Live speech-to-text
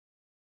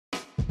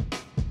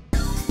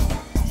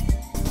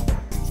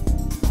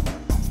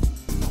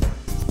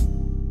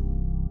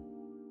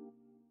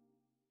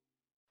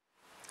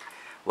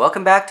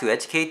Welcome back to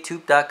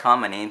EducateTube.com.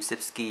 My name is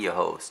Sipsky, your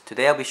host.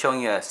 Today I'll be showing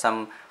you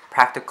some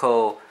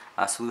practical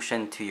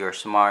solution to your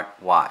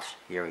smartwatch.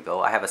 Here we go.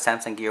 I have a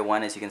Samsung Gear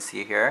 1, as you can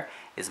see here.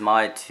 It's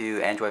modded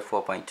to Android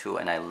 4.2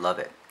 and I love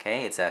it.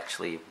 Okay, it's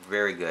actually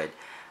very good.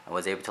 I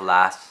was able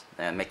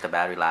to make the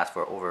battery last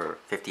for over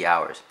 50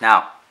 hours.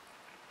 Now,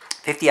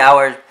 50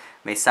 hours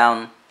may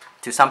sound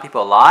to some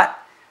people a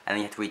lot, and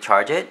then you have to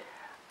recharge it.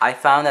 I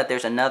found that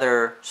there's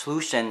another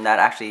solution that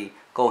actually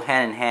go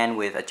hand in hand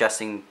with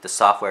adjusting the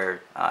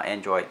software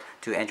Android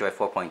to Android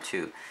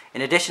 4.2.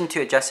 In addition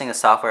to adjusting the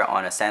software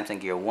on a Samsung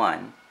Gear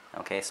 1,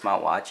 okay,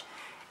 smartwatch,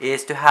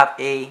 is to have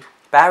a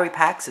battery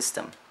pack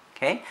system.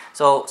 Okay,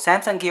 so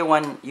Samsung Gear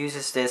 1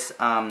 uses this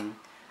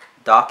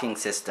docking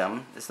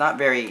system. It's not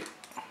very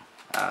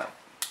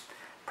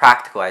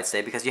practical, I'd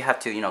say, because you have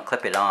to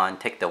clip it on,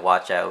 take the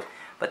watch out,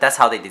 but that's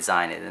how they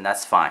design it, and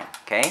that's fine.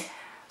 Okay,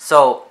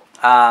 so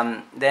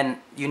then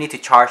you need to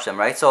charge them,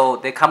 right? So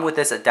they come with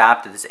this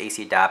adapter, this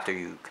AC adapter.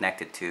 You connect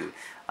it to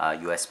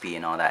USB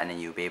and all that, and then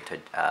you'll be able to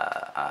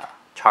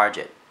charge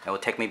it. It will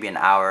take maybe an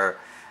hour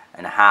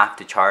and a half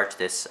to charge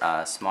this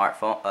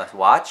smartphone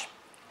watch.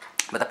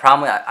 But the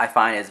problem I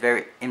find is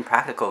very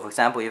impractical. For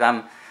example, if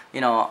I'm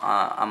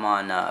I'm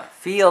on a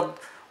field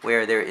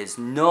where there is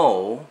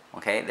no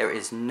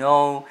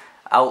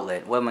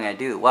outlet, what am I going to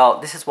do? Well,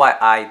 this is why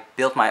I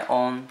built my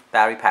own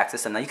battery pack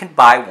system. Now you can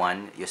buy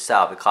one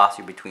yourself. It costs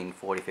you between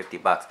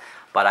 40-50 bucks,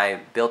 but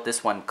I built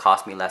this one,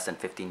 cost me less than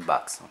 15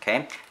 bucks.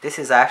 Okay, this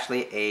is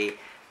actually a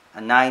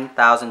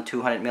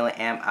 9,200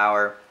 milliamp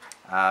hour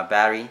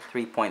battery,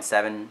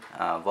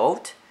 3.7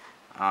 volt.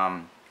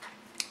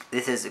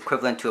 This is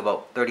equivalent to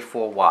about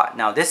 34 watt.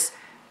 Now this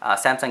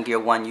Samsung Gear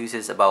 1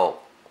 uses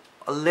about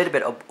a little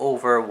bit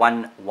over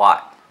 1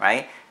 watt,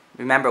 right?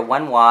 Remember,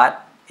 1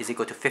 watt is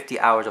equal to 50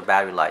 hours of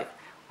battery life.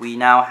 We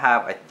now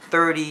have a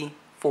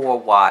 34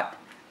 watt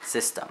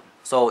system.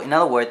 So in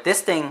other words,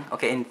 this thing,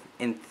 okay,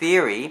 in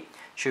theory,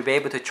 should be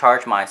able to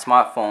charge my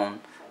smartphone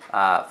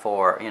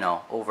for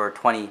over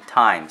 20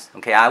 times.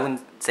 Okay, I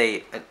wouldn't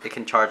say it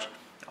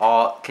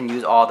can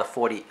use all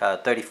the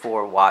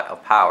 34 watt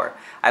of power.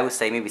 I would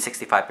say maybe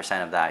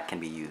 65% of that can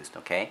be used.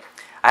 Okay,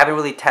 I haven't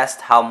really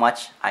tested how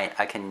much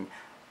I can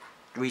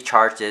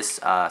recharge this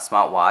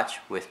smartwatch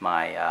with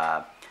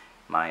my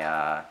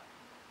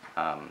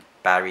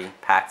battery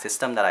pack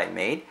system that I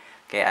made.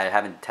 Okay, I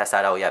haven't tested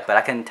that out yet, but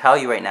I can tell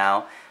you right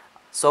now,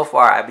 so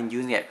far I've been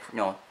using it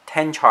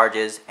 10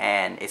 charges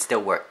and it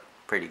still worked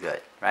pretty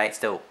good, right?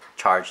 Still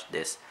charged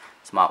this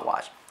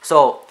smartwatch.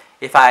 So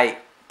if I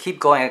keep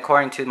going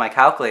according to my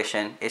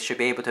calculation, it should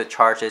be able to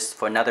charge this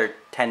for another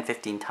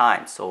 10-15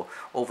 times, so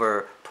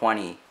over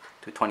 20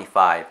 to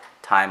 25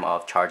 time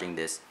of charging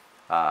this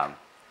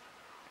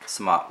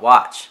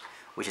smartwatch,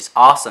 which is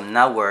awesome. In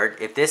other words,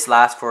 if this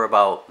lasts for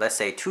about, let's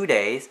say, 2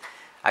 days,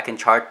 I can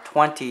charge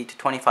 20 to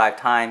 25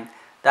 times.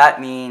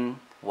 That means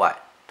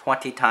what?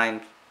 20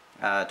 times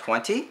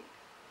 20?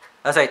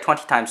 Let's say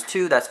 20 times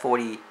 2, that's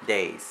 40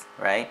 days,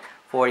 right?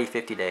 40,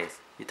 50 days.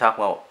 You talk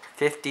about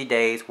 50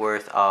 days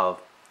worth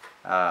of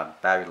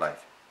battery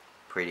life.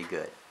 Pretty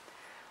good.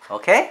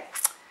 Okay?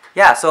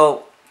 Yeah,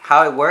 so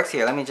how it works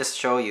here, let me just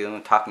show you.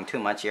 I'm talking too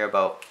much here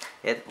about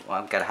it. Well,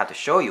 I'm gonna have to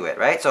show you it,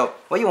 right? So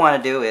what you want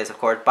to do is, of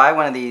course, buy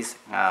one of these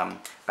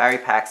battery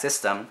pack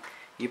system.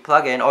 You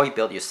plug in, or you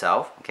build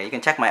yourself. Okay, you can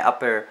check my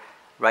upper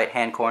right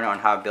hand corner on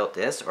how I built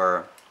this,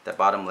 or the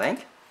bottom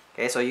link.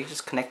 Okay, so you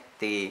just connect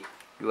the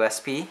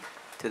USB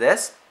to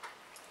this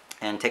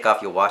and take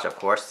off your watch, of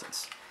course.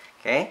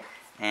 Okay,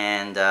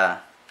 and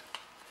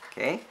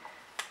okay,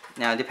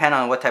 now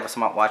depending on what type of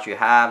smartwatch you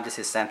have, this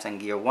is Samsung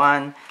Gear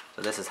 1,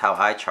 so this is how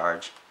I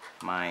charge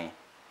my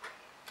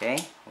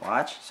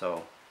watch.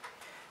 So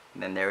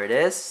then there it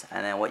is,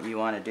 and then what you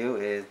want to do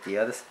is the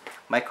other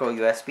micro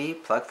USB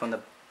plug from the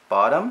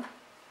bottom,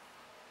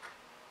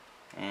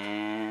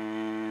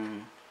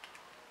 and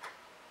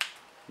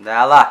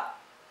voila.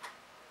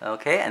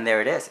 Okay, and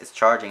there it is. It's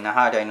charging. Now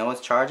how do I know it's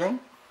charging?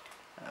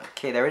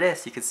 Okay, there it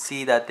is. You can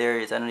see that there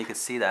is, I don't know if you can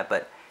see that,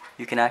 but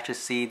you can actually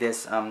see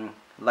this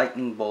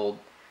lightning bolt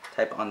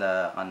type on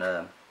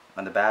the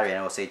battery, and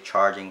it will say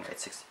charging.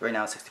 It's right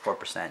now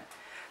 64%.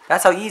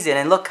 That's how easy, and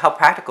then look how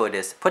practical it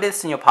is. Put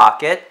this in your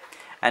pocket,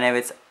 and if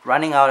it's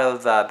running out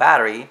of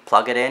battery,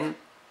 plug it in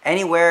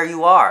anywhere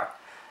you are.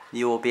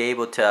 You will be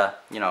able to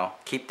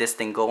keep this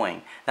thing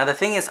going. Now the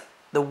thing is,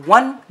 the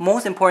one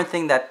most important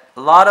thing that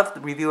a lot of the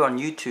reviewer on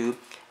YouTube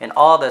and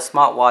all the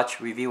smartwatch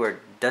reviewer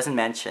doesn't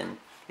mention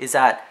is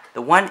that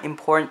the one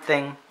important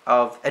thing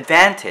of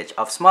advantage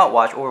of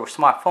smartwatch or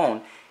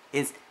smartphone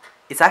is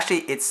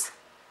its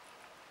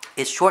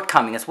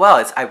shortcoming as well.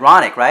 It's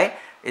ironic, right?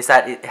 Is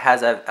that it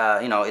has a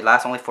it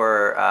lasts only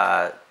for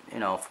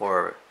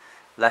for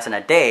less than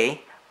a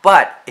day.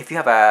 But if you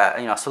have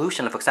a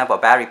solution, for example, a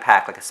battery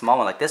pack like a small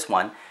one like this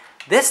one,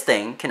 this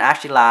thing can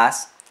actually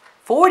last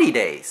 40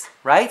 days,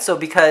 right? So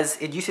because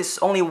it uses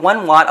only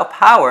 1 watt of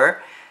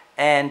power,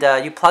 and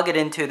you plug it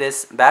into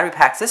this battery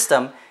pack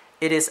system,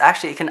 it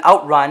can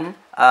outrun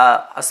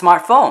a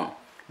smartphone.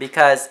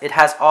 because it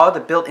has all the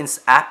built-in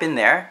app in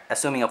there,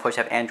 assuming of course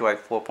you have Android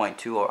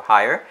 4.2 or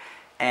higher.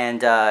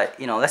 And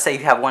you know, let's say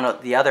you have one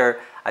of the other,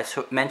 I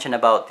mentioned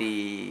about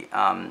the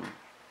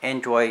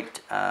Android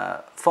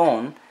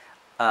phone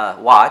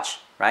watch,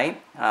 right?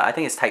 I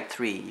think it's type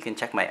 3. You can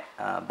check my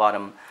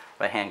bottom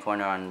right hand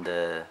corner on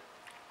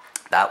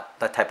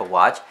that type of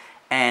watch.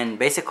 And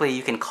basically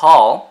you can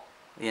call,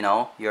 you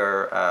know,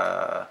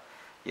 you're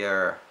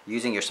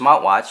using your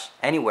smartwatch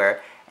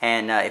anywhere,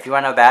 and if you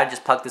run out of battery,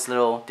 just plug this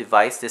little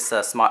device, this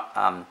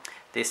battery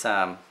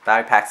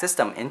pack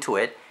system into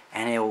it,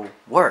 and it will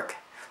work.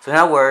 So in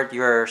other words,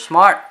 your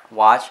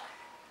smartwatch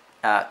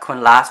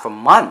can last for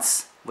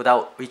months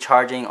without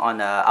recharging on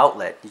the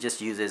outlet. You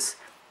just use this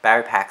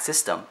battery pack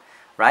system,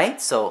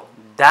 right? So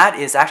that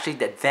is actually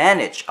the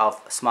advantage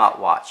of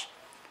smartwatch,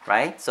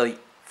 right? So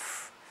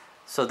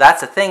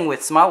that's the thing with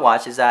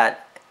smartwatch, is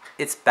that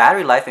its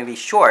battery life may be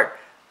short,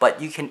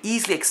 but you can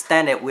easily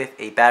extend it with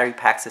a battery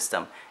pack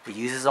system. It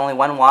uses only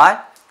 1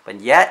 watt, but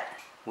yet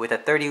with a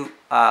 30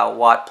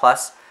 watt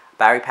plus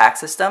battery pack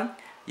system,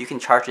 you can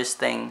charge this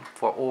thing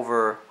for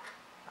over,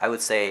 I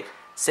would say,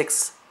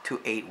 6 to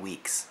 8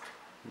 weeks.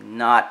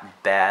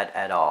 Not bad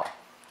at all,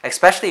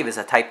 especially if it's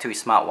a type 2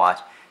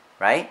 smartwatch,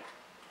 right?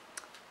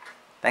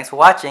 Thanks for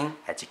watching.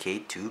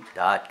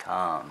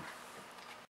 EducateTube.com.